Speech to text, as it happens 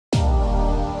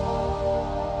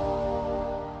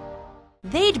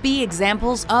They'd be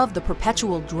examples of the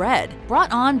perpetual dread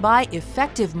brought on by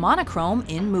effective monochrome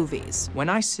in movies. When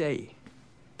I say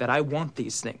that I want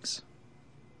these things,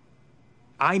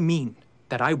 I mean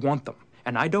that I want them,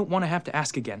 and I don't want to have to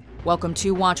ask again. Welcome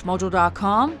to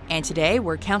WatchMojo.com, and today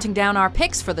we're counting down our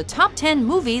picks for the top 10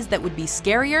 movies that would be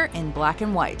scarier in black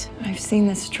and white. I've seen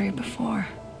this street before.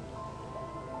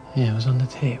 Yeah, it was on the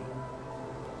tape.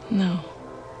 No.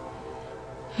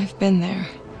 I've been there.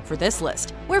 For this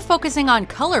list, we're focusing on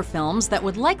color films that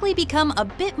would likely become a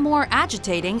bit more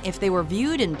agitating if they were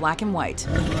viewed in black and white.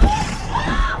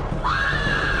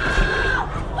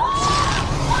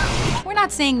 We're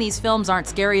not saying these films aren't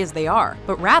scary as they are,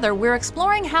 but rather we're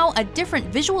exploring how a different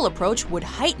visual approach would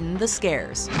heighten the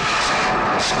scares.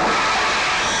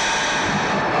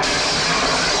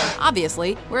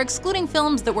 Obviously, we're excluding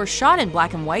films that were shot in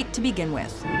black and white to begin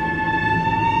with.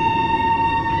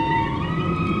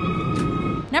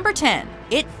 Number 10,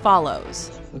 It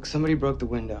Follows. Look, somebody broke the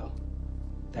window.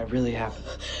 That really happened.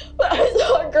 But I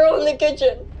saw a girl in the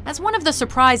kitchen. As one of the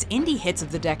surprise indie hits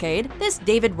of the decade, this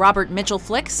David Robert Mitchell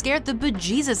flick scared the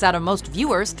bejesus out of most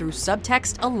viewers through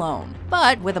subtext alone.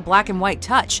 But with a black and white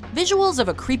touch, visuals of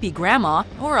a creepy grandma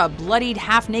or a bloodied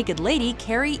half-naked lady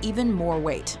carry even more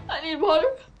weight. I need water.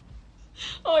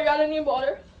 Oh my God, I need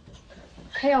water.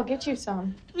 Hey, I'll get you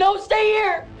some. No, stay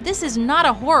here! This is not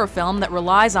a horror film that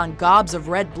relies on gobs of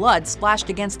red blood splashed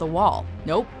against the wall.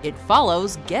 Nope, It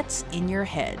Follows gets in your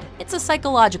head. It's a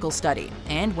psychological study,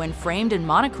 and when framed in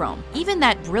monochrome, even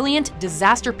that brilliant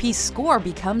disaster piece score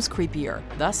becomes creepier,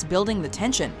 thus building the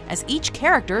tension as each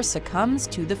character succumbs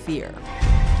to the fear.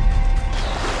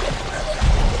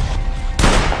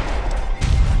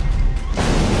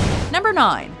 Number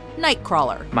 9,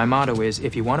 Nightcrawler. My motto is,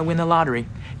 if you want to win the lottery,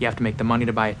 you have to make the money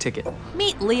to buy a ticket.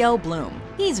 Meet Leo Bloom.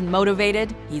 He's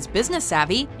motivated, he's business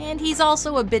savvy, and he's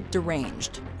also a bit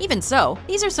deranged. Even so,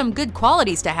 these are some good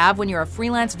qualities to have when you're a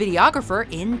freelance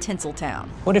videographer in Tinseltown.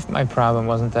 What if my problem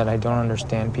wasn't that I don't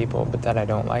understand people, but that I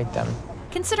don't like them?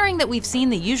 Considering that we've seen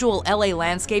the usual LA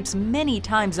landscapes many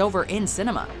times over in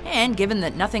cinema, and given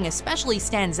that nothing especially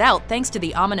stands out thanks to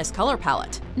the ominous color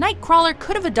palette, Nightcrawler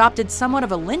could have adopted somewhat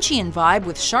of a Lynchian vibe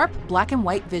with sharp black and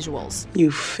white visuals. You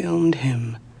filmed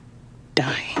him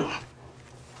dying.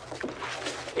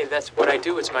 Hey, that's what I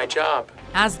do, it's my job.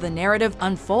 As the narrative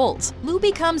unfolds, Lou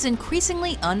becomes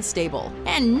increasingly unstable,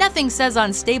 and nothing says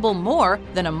unstable more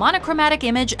than a monochromatic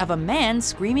image of a man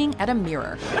screaming at a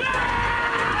mirror.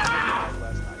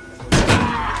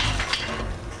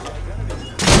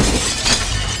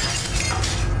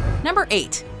 Number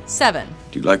 8, Seven.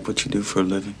 Do you like what you do for a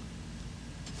living?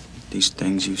 These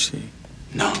things you see?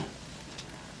 No.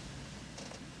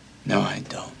 No, I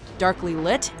don't. Darkly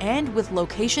lit and with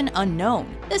location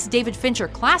unknown, this David Fincher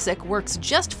classic works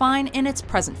just fine in its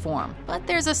present form. But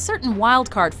there's a certain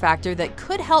wildcard factor that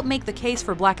could help make the case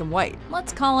for black and white.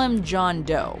 Let's call him John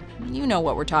Doe. You know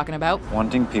what we're talking about.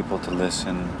 Wanting people to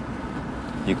listen,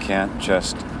 you can't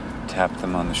just tap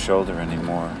them on the shoulder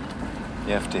anymore.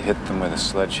 You have to hit them with a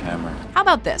sledgehammer. How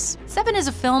about this? Seven is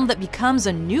a film that becomes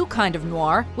a new kind of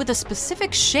noir with a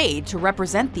specific shade to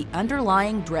represent the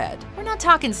underlying dread. We're not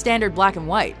talking standard black and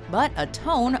white, but a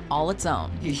tone all its own.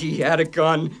 He had a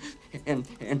gun, and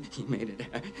he made it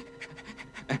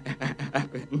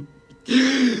happen.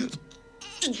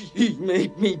 He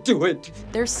made me do it.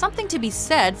 There's something to be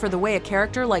said for the way a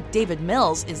character like David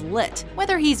Mills is lit,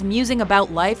 whether he's musing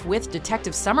about life with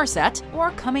Detective Somerset or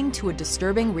coming to a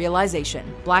disturbing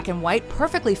realization. Black and white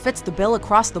perfectly fits the bill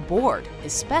across the board,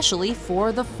 especially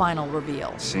for the final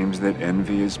reveal. Seems that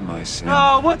envy is my sin.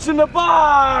 Oh, what's in the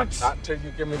box? Not till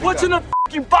you give me the What's gun. in the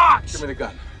f***ing box? Give me the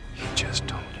gun. He just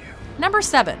told you. Number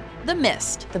 7, The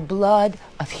Mist. The blood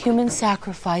of human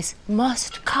sacrifice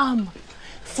must come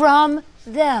from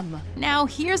them. Now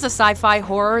here's a sci-fi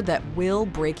horror that will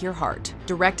break your heart.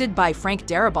 Directed by Frank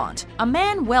Darabont, a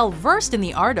man well versed in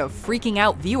the art of freaking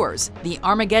out viewers, the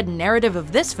Armageddon narrative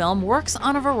of this film works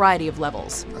on a variety of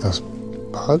levels. Are those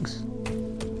bugs?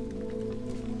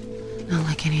 Not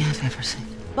like any I've ever seen.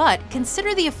 But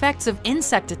consider the effects of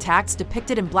insect attacks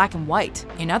depicted in black and white.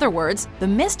 In other words, The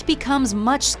Mist becomes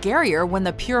much scarier when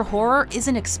the pure horror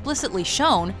isn't explicitly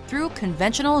shown through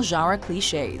conventional genre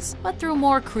cliches, but through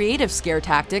more creative scare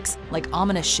tactics like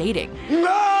ominous shading.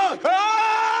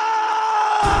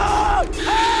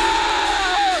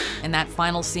 And that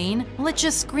final scene, well, it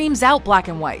just screams out black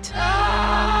and white.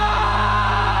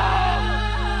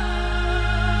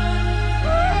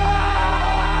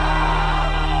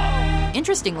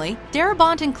 Interestingly,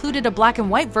 Darabont included a black and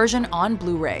white version on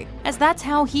Blu-ray, as that's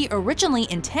how he originally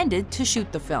intended to shoot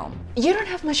the film. You don't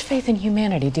have much faith in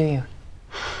humanity, do you?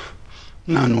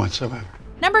 None whatsoever.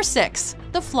 Number 6.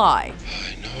 The Fly.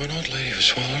 I know an old lady who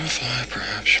swallowed a fly.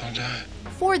 Perhaps she'll die.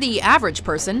 For the average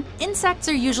person, insects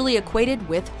are usually equated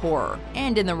with horror.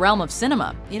 And in the realm of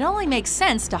cinema, it only makes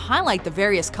sense to highlight the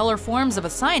various color forms of a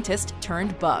scientist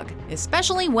turned bug,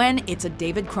 especially when it's a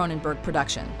David Cronenberg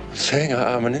production. Saying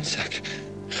I'm an insect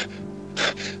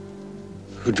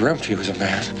who dreamt he was a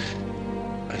man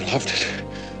and loved it.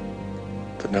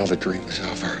 But now the dream is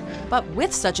over. But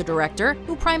with such a director,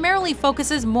 who primarily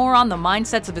focuses more on the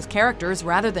mindsets of his characters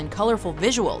rather than colorful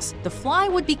visuals, The Fly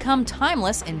would become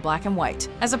timeless in black and white,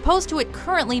 as opposed to it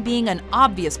currently being an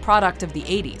obvious product of the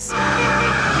 80s.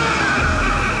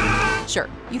 Sure,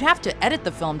 you'd have to edit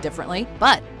the film differently,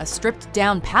 but a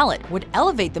stripped-down palette would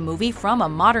elevate the movie from a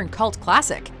modern cult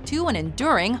classic to an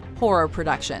enduring horror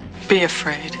production. Be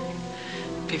afraid.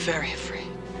 Be very afraid.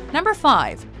 Number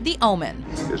 5. The Omen.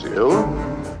 Is he ill?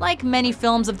 Like many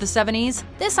films of the 70s,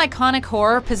 this iconic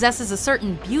horror possesses a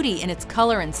certain beauty in its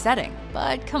color and setting.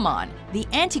 But come on, the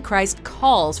Antichrist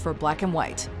calls for black and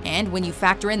white. And when you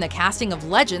factor in the casting of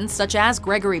legends such as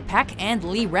Gregory Peck and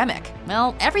Lee Remick,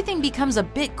 well, everything becomes a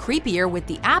bit creepier with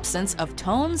the absence of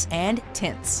tones and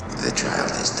tints. The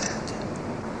child is dead.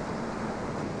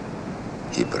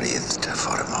 He breathed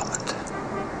for a moment.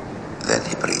 Then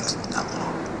he breathed no more.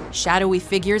 Shadowy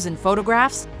figures in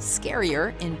photographs,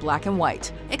 scarier in black and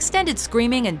white. Extended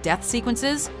screaming and death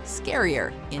sequences,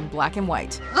 scarier in black and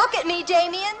white. Look at me,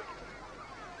 Damien.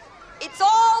 It's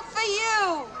all for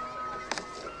you.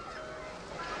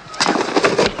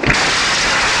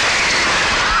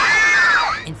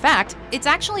 In fact, it's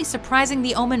actually surprising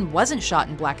The Omen wasn't shot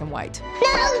in black and white.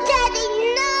 No, Daddy,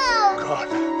 no! God,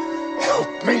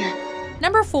 help me.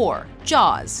 Number 4.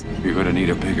 Jaws. You're gonna need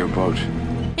a bigger boat.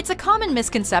 It's a common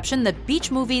misconception that beach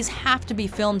movies have to be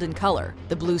filmed in color.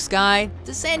 The blue sky,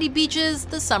 the sandy beaches,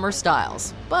 the summer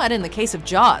styles. But in the case of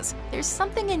Jaws, there's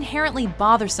something inherently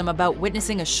bothersome about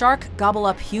witnessing a shark gobble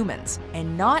up humans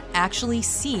and not actually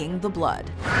seeing the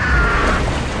blood.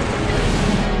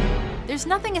 There's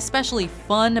nothing especially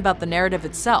fun about the narrative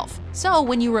itself, so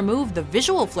when you remove the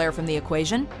visual flair from the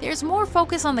equation, there's more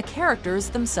focus on the characters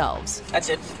themselves. That's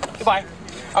it. Goodbye.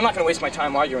 I'm not gonna waste my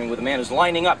time arguing with a man who's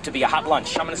lining up to be a hot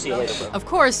lunch. I'm gonna see you later, bro. Of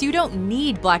course, you don't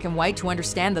need black and white to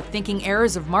understand the thinking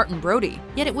errors of Martin Brody,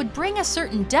 yet it would bring a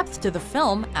certain depth to the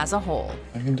film as a whole.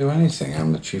 I can do anything.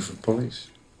 I'm the chief of police.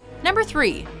 Number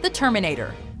 3. The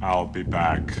Terminator. I'll be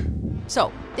back.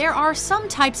 So, there are some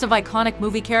types of iconic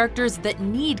movie characters that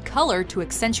need color to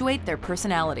accentuate their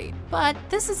personality. But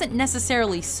this isn't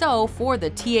necessarily so for the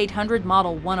T-800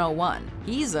 Model 101.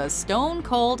 He's a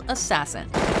stone-cold assassin.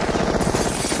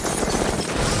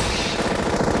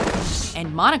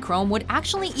 And monochrome would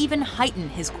actually even heighten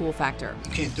his cool factor.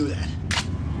 You can't do that.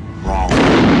 Wrong.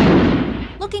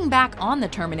 Looking back on the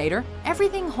Terminator,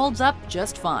 everything holds up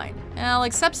just fine. Well,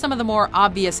 except some of the more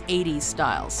obvious 80s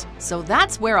styles. So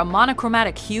that's where a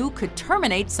monochromatic hue could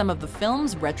terminate some of the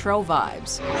film's retro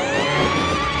vibes.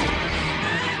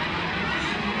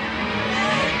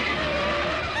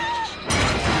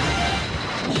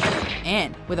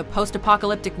 And with a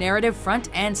post-apocalyptic narrative front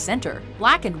and center,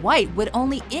 black and white would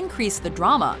only increase the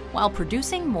drama while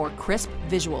producing more crisp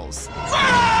visuals.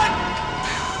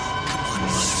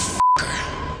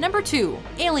 Number 2.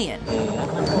 Alien.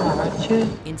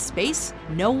 In space,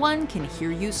 no one can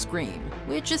hear you scream,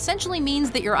 which essentially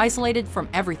means that you're isolated from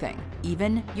everything,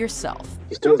 even yourself.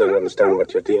 You still don't understand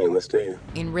what you're dealing with, do you?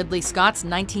 In Ridley Scott's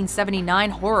 1979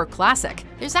 horror classic,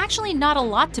 there's actually not a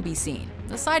lot to be seen,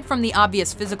 aside from the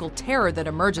obvious physical terror that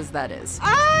emerges, that is.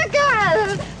 Oh,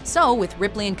 God! So, with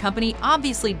Ripley and company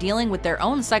obviously dealing with their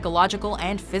own psychological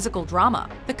and physical drama,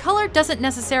 the color doesn't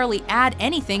necessarily add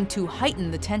anything to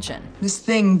heighten the tension. This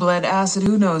thing bled acid.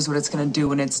 Who knows what it's gonna do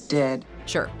when it's dead?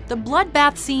 Sure, the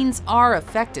bloodbath scenes are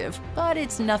effective, but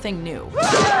it's nothing new.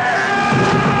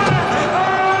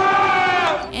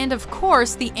 And of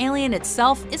course, the alien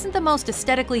itself isn't the most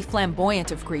aesthetically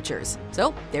flamboyant of creatures.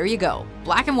 So there you go,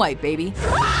 black and white, baby.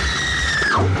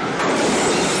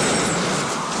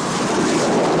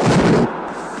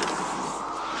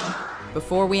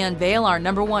 Before we unveil our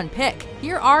number 1 pick,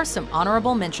 here are some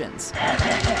honorable mentions. Come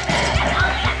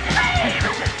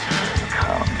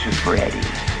to Freddy.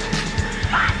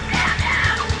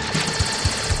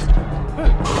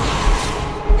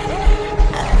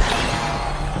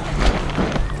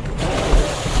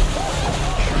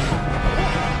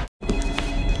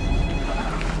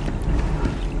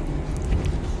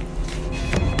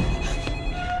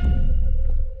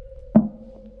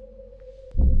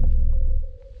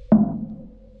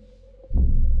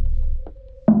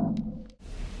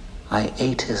 I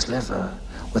ate his liver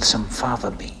with some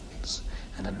fava beans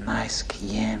and a nice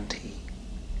Chianti.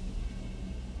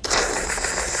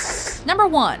 Number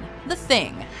 1. The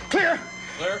Thing. Clear!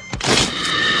 Clear.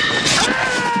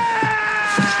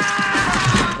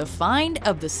 The find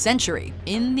of the century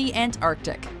in the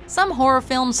Antarctic. Some horror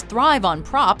films thrive on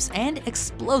props and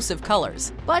explosive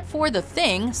colors, but for The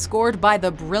Thing, scored by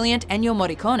the brilliant Ennio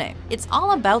Morricone, it's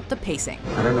all about the pacing.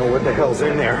 I don't know what the hell's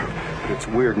in there, but it's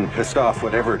weird and pissed off,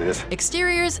 whatever it is.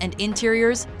 Exteriors and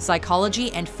interiors,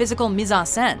 psychology and physical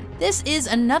mise-en-scène. This is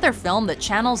another film that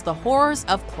channels the horrors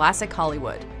of classic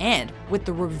Hollywood. And with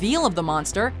the reveal of the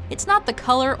monster, it's not the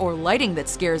color or lighting that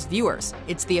scares viewers.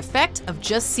 It's the effect of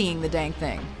just seeing the dang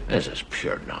thing. This is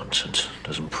pure nonsense.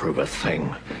 Doesn't prove a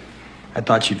thing. I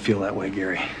thought you'd feel that way,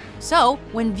 Gary. So,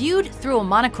 when viewed through a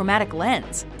monochromatic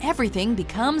lens, everything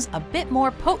becomes a bit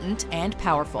more potent and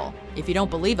powerful. If you don't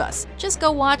believe us, just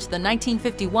go watch the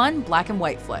 1951 black and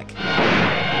white flick.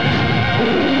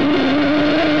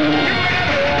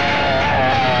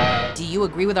 Do you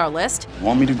agree with our list? You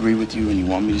want me to agree with you and you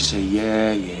want me to say,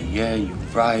 yeah, you're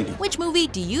right. Which movie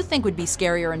do you think would be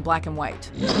scarier in black and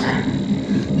white?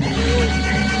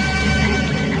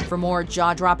 For more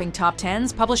jaw-dropping top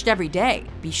 10s published every day,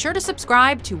 be sure to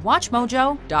subscribe to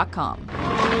WatchMojo.com.